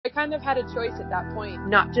kind of had a choice at that point,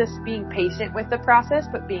 not just being patient with the process,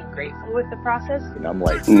 but being grateful with the process. And I'm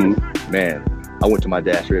like, man, I went to my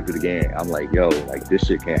dad straight after the game. I'm like, yo, like this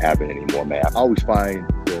shit can't happen anymore, man. I always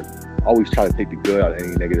always try to take the good out of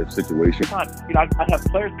any negative situation. I have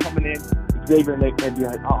players coming in, Xavier, and they'd be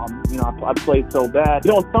like, I played so bad.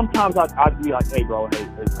 Sometimes I'd be like, hey, bro,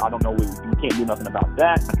 I don't know, we can't do nothing about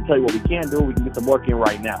that. I can tell you what we can do. We can get some work in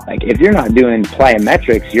right now. Like, if you're not doing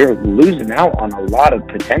plyometrics, you're losing out on a lot of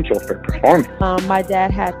potential for performance. My dad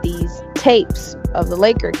had these tapes of the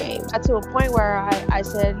Laker games. Got to a point where I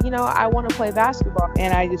said, I want to play basketball.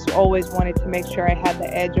 And I just always wanted to make sure I had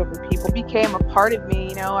the edge over people. It became a part of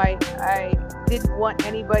me. I didn't want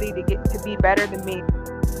anybody to get to be better than me.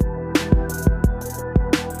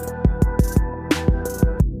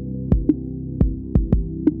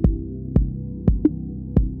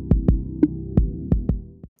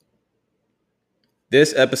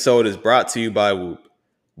 This episode is brought to you by Whoop.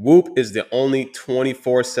 Whoop is the only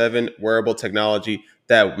 24/7 wearable technology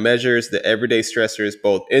that measures the everyday stressors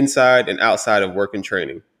both inside and outside of work and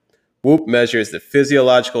training. Whoop measures the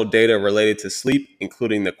physiological data related to sleep,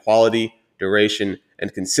 including the quality, duration,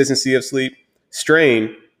 and consistency of sleep,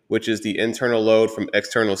 strain, which is the internal load from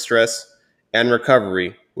external stress, and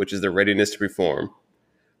recovery, which is the readiness to perform.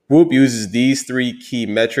 Whoop uses these three key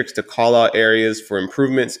metrics to call out areas for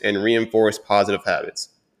improvements and reinforce positive habits.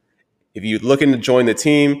 If you're looking to join the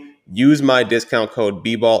team, use my discount code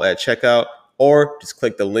BBALL at checkout, or just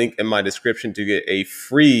click the link in my description to get a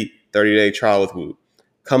free 30-day trial with Whoop.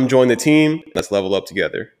 Come join the team. Let's level up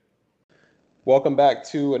together. Welcome back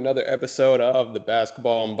to another episode of the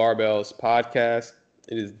Basketball and Barbells podcast.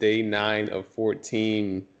 It is day 9 of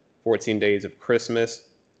 14 days of Christmas.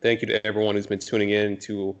 Thank you to everyone who's been tuning in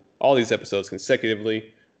to all these episodes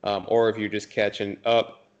consecutively, or if you're just catching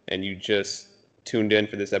up and you just tuned in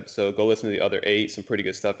for this episode, go listen to the other 8, some pretty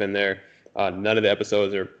good stuff in there. None of the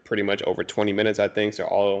episodes are pretty much over 20 minutes, I think. So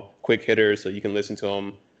they're all quick hitters, so you can listen to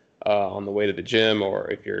them on the way to the gym or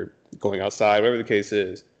if you're going outside, whatever the case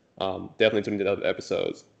is. Definitely tune into the other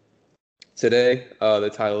episodes. Today, the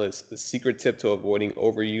title is The Secret Tip to Avoiding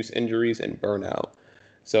Overuse Injuries and Burnout.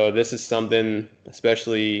 So this is something,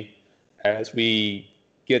 especially as we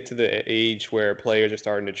get to the age where players are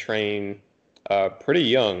starting to train pretty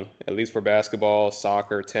young, at least for basketball,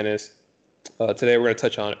 soccer, tennis. Today we're going to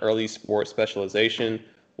touch on early sport specialization,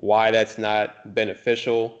 why that's not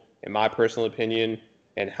beneficial, in my personal opinion,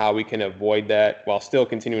 and how we can avoid that while still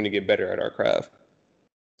continuing to get better at our craft.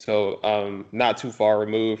 So not too far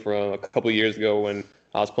removed from a couple of years ago when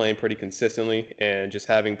I was playing pretty consistently and just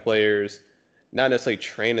having players not necessarily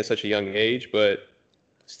trained at such a young age, but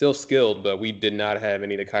still skilled, but we did not have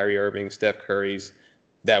any of the Kyrie Irving, Steph Currys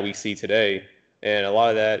that we see today. And a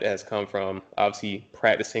lot of that has come from obviously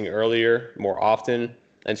practicing earlier, more often,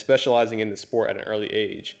 and specializing in the sport at an early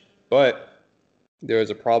age. But there is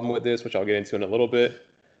a problem with this, which I'll get into in a little bit.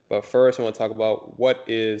 But first, I want to talk about what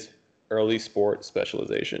is early sport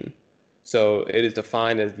specialization. So it is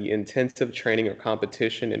defined as the intensive training or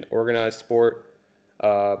competition in organized sport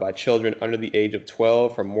by children under the age of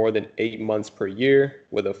 12 for more than 8 months per year,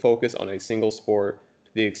 with a focus on a single sport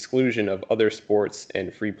to the exclusion of other sports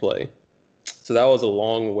and free play. So that was a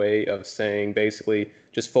long way of saying basically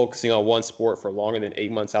just focusing on one sport for longer than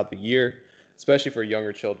 8 months out the year, especially for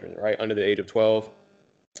younger children, right, under the age of 12.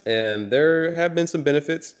 And there have been some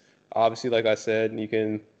benefits. Obviously, like I said, you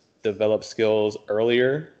can develop skills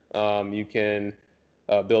earlier. You can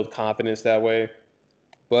build confidence that way.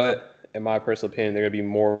 But in my personal opinion, there are going to be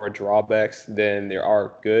more drawbacks than there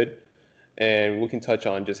are good. And we can touch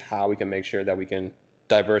on just how we can make sure that we can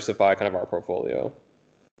diversify kind of our portfolio.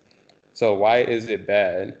 So why is it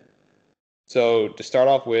bad? So to start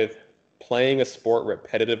off with, playing a sport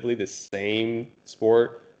repetitively, the same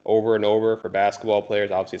sport over and over for basketball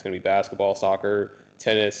players, obviously it's going to be basketball, soccer,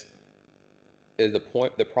 tennis, is the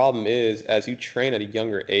point. The problem is, as you train at a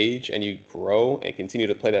younger age and you grow and continue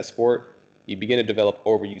to play that sport, you begin to develop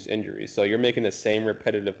overuse injuries. So you're making the same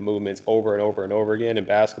repetitive movements over and over and over again in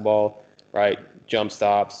basketball, right? Jump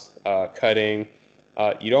stops, cutting.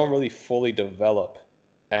 You don't really fully develop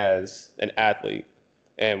as an athlete.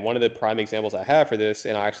 And one of the prime examples I have for this,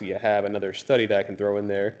 and I actually have another study that I can throw in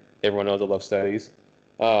there. Everyone knows I love studies.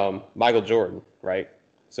 Michael Jordan, right?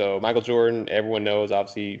 So Michael Jordan, everyone knows,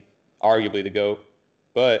 obviously, arguably the GOAT.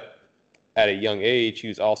 But at a young age, he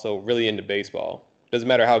was also really into baseball. Doesn't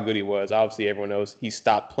matter how good he was. Obviously, everyone knows he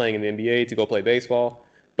stopped playing in the NBA to go play baseball,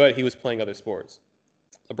 but he was playing other sports.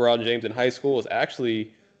 LeBron James in high school was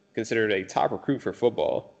actually considered a top recruit for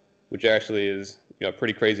football, which actually is a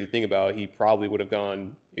pretty crazy thing about. He would have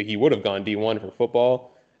gone D1 for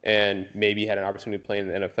football, and maybe had an opportunity to play in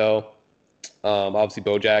the NFL. Obviously,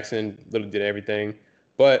 Bo Jackson literally did everything.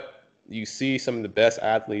 But you see some of the best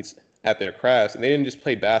athletes at their crafts, and they didn't just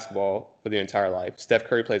play basketball for their entire life. Steph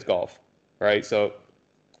Curry plays golf, right? So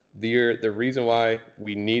the reason why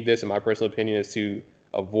we need this, in my personal opinion, is to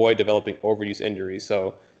avoid developing overuse injuries.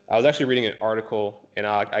 So I was actually reading an article, and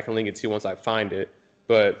I can link it to you once I find it,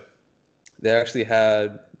 but they actually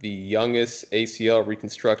had the youngest ACL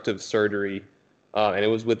reconstructive surgery, and it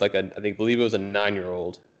was with like I believe it was a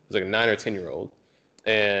 9-year-old. It was like a 9 or 10-year-old,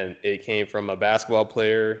 and it came from a basketball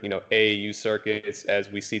player. You know, AAU circuits, as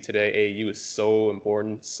we see today, AAU is so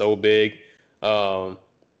important, so big.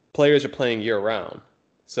 Players are playing year round,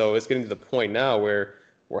 so it's getting to the point now where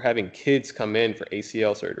we're having kids come in for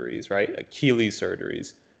ACL surgeries, right? Achilles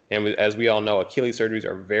surgeries, and as we all know, Achilles surgeries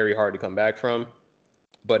are very hard to come back from.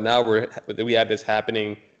 But now we have this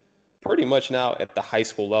happening pretty much now at the high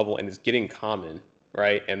school level, and it's getting common,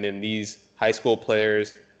 right? And then these high school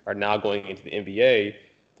players are now going into the NBA,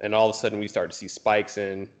 and all of a sudden we start to see spikes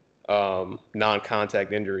in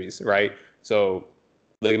non-contact injuries, right? So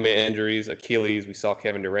ligament injuries, Achilles, we saw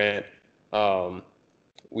Kevin Durant,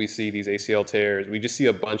 we see these ACL tears. We just see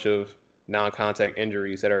a bunch of non-contact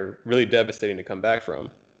injuries that are really devastating to come back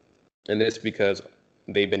from. And this because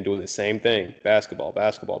they've been doing the same thing, basketball,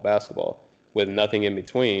 with nothing in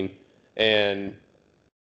between. And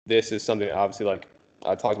this is something obviously, like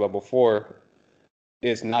I talked about before,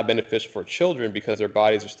 is not beneficial for children because their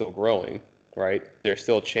bodies are still growing, right? They're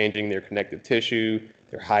still changing their connective tissue,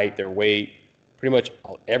 their height, their weight. Pretty much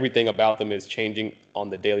everything about them is changing on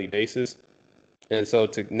the daily basis. And so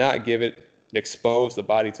to not expose the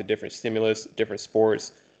body to different stimulus, different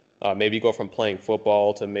sports, maybe go from playing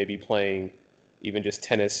football to maybe playing even just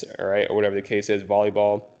tennis, right, or whatever the case is,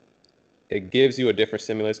 volleyball. It gives you a different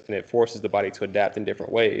stimulus, and it forces the body to adapt in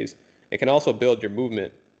different ways. It can also build your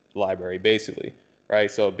movement library, basically, right?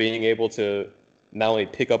 So being able to not only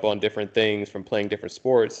pick up on different things from playing different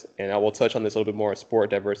sports, and I will touch on this a little bit more in sport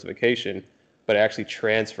diversification, but it actually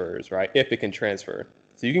transfers, right, if it can transfer.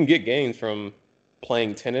 So you can get gains from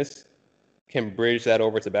playing tennis, can bridge that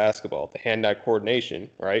over to basketball, the hand-eye coordination,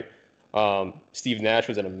 right? Steve Nash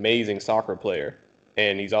was an amazing soccer player,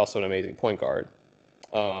 and he's also an amazing point guard.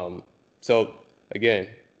 So again,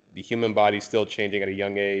 the human body's still changing at a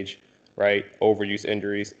young age, right? Overuse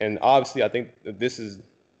injuries. And obviously, I think this is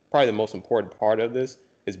probably the most important part of this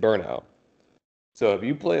is burnout. So if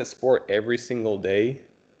you play a sport every single day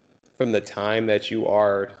from the time that you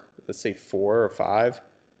are, let's say 4 or 5,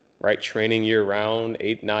 right? Training year round,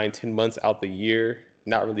 8, 9, 10 months out the year,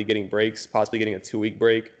 not really getting breaks, possibly getting a 2-week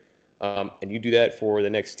break. And you do that for the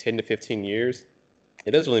next 10 to 15 years,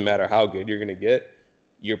 it doesn't really matter how good you're going to get.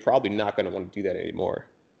 You're probably not going to want to do that anymore,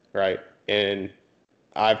 right? And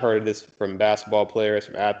I've heard this from basketball players,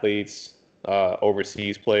 from athletes,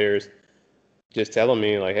 overseas players, just telling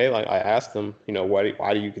me like, hey, like I asked them, you know,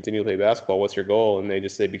 why do you continue to play basketball? What's your goal? And they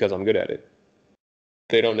just say, because I'm good at it.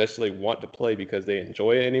 They don't necessarily want to play because they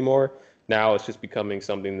enjoy it anymore. Now it's just becoming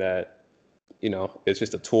something that, you know, it's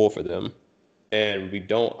just a tool for them. And we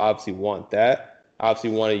don't obviously want that.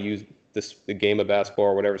 Obviously, we want to use the game of basketball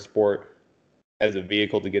or whatever sport as a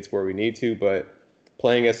vehicle to get to where we need to. But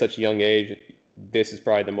playing at such a young age, this is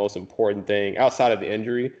probably the most important thing outside of the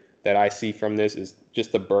injury that I see from this is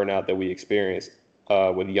just the burnout that we experience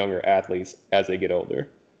with younger athletes as they get older.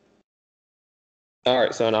 All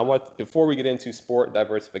right, so now before we get into sport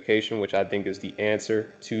diversification, which I think is the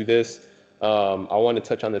answer to this, I want to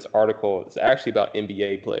touch on this article. It's actually about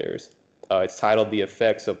NBA players. It's titled "The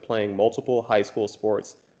Effects of Playing Multiple High School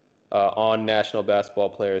Sports on National Basketball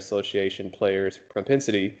Players Association Players'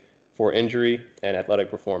 Propensity for Injury and Athletic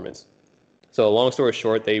Performance." So long story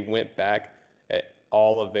short, they went back at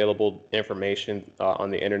all available information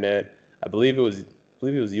on the internet. I believe it was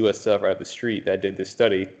US Stuff right up the street that did this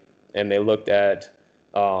study, and they looked at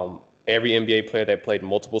every NBA player that played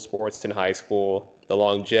multiple sports in high school, the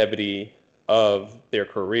longevity of their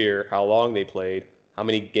career, how long they played, how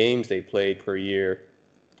many games they played per year,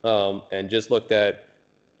 and just looked at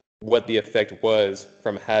what the effect was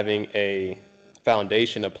from having a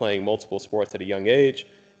foundation of playing multiple sports at a young age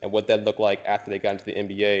and what that looked like after they got into the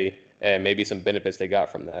NBA and maybe some benefits they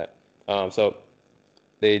got from that. So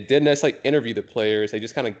they didn't necessarily interview the players. They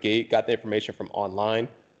just kind of got the information from online.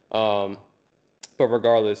 But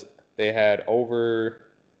regardless, they had over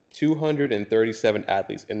 237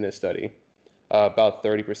 athletes in this study. About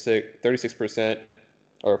 36%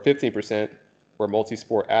 or 15% were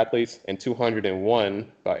multi-sport athletes, and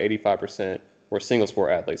 201, about 85%, were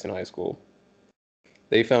single-sport athletes in high school.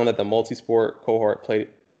 They found that the multi-sport cohort played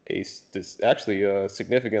a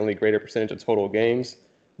significantly greater percentage of total games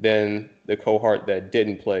than the cohort that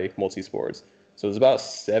didn't play multi-sports. So it's about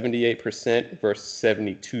 78% versus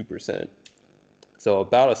 72%. So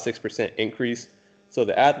about a 6% increase. So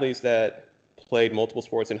the athletes that played multiple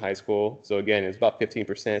sports in high school, so again, it's about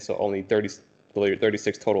 15%, so only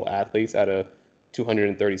 36 total athletes out of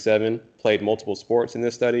 237 played multiple sports in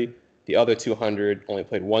this study. The other 200 only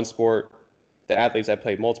played one sport. The athletes that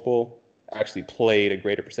played multiple actually played a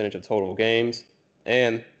greater percentage of total games,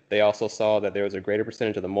 and they also saw that there was a greater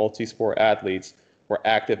percentage of the multi-sport athletes were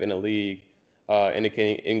active in a league,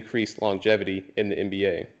 indicating increased longevity in the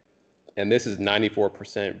NBA. And this is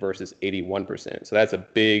 94% versus 81%. So that's a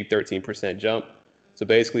big 13% jump. So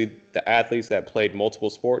basically, the athletes that played multiple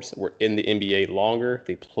sports were in the NBA longer.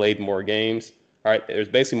 They played more games. All right, there's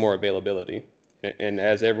basically more availability. And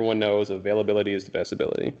as everyone knows, availability is the best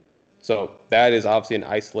ability. So that is obviously an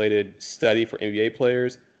isolated study for NBA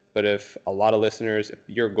players. But if a lot of listeners, if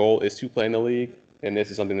your goal is to play in the league, then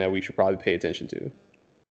this is something that we should probably pay attention to.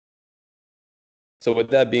 So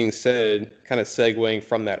with that being said, kind of segueing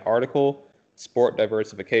from that article, sport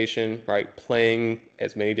diversification, right? Playing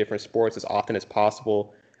as many different sports as often as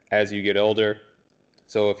possible as you get older.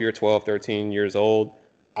 So if you're 12, 13 years old,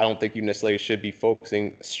 I don't think you necessarily should be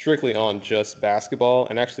focusing strictly on just basketball.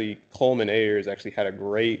 And actually, Coleman Ayers actually had a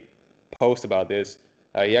great post about this.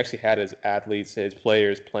 He actually had his athletes, his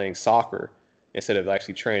players playing soccer instead of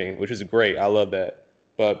actually training, which is great. I love that.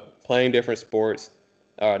 But playing different sports,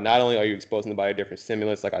 not only are you exposing the body to different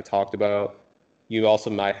stimulus, like I talked about, you also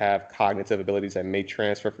might have cognitive abilities that may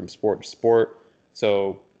transfer from sport to sport.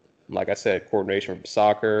 So, like I said, coordination from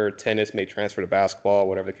soccer, tennis may transfer to basketball,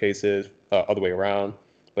 whatever the case is, other way around.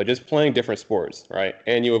 But just playing different sports, right?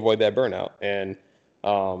 And you avoid that burnout. And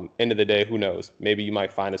end of the day, who knows? Maybe you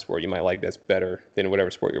might find a sport you might like that's better than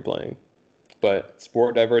whatever sport you're playing. But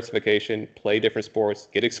sport diversification, play different sports,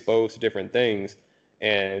 get exposed to different things,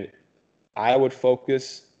 and I would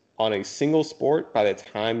focus on a single sport by the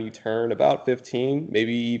time you turn about 15,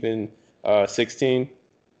 maybe even 16.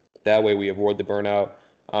 That way we avoid the burnout.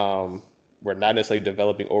 We're not necessarily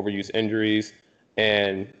developing overuse injuries,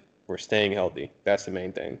 and we're staying healthy. That's the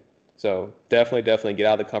main thing. So definitely get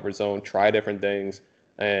out of the comfort zone, try different things,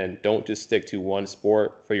 and don't just stick to one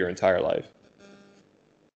sport for your entire life.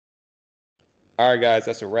 All right, guys,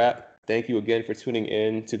 that's a wrap. Thank you again for tuning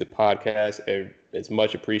in to the podcast. It's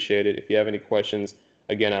much appreciated. If you have any questions,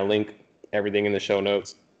 again, I link everything in the show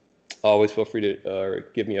notes. Always feel free to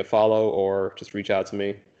give me a follow or just reach out to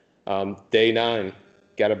me. Day 9,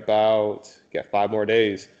 got 5 more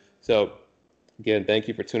days. So again, thank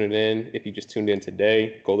you for tuning in. If you just tuned in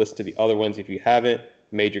today, go listen to the other ones if you haven't.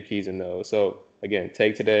 Major keys in those. So again,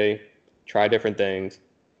 take today, try different things,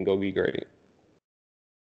 and go be great.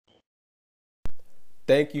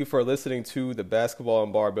 Thank you for listening to the Basketball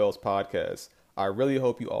and Barbells podcast. I really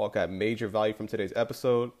hope you all got major value from today's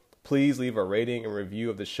episode. Please leave a rating and review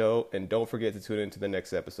of the show, and don't forget to tune in to the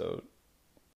next episode.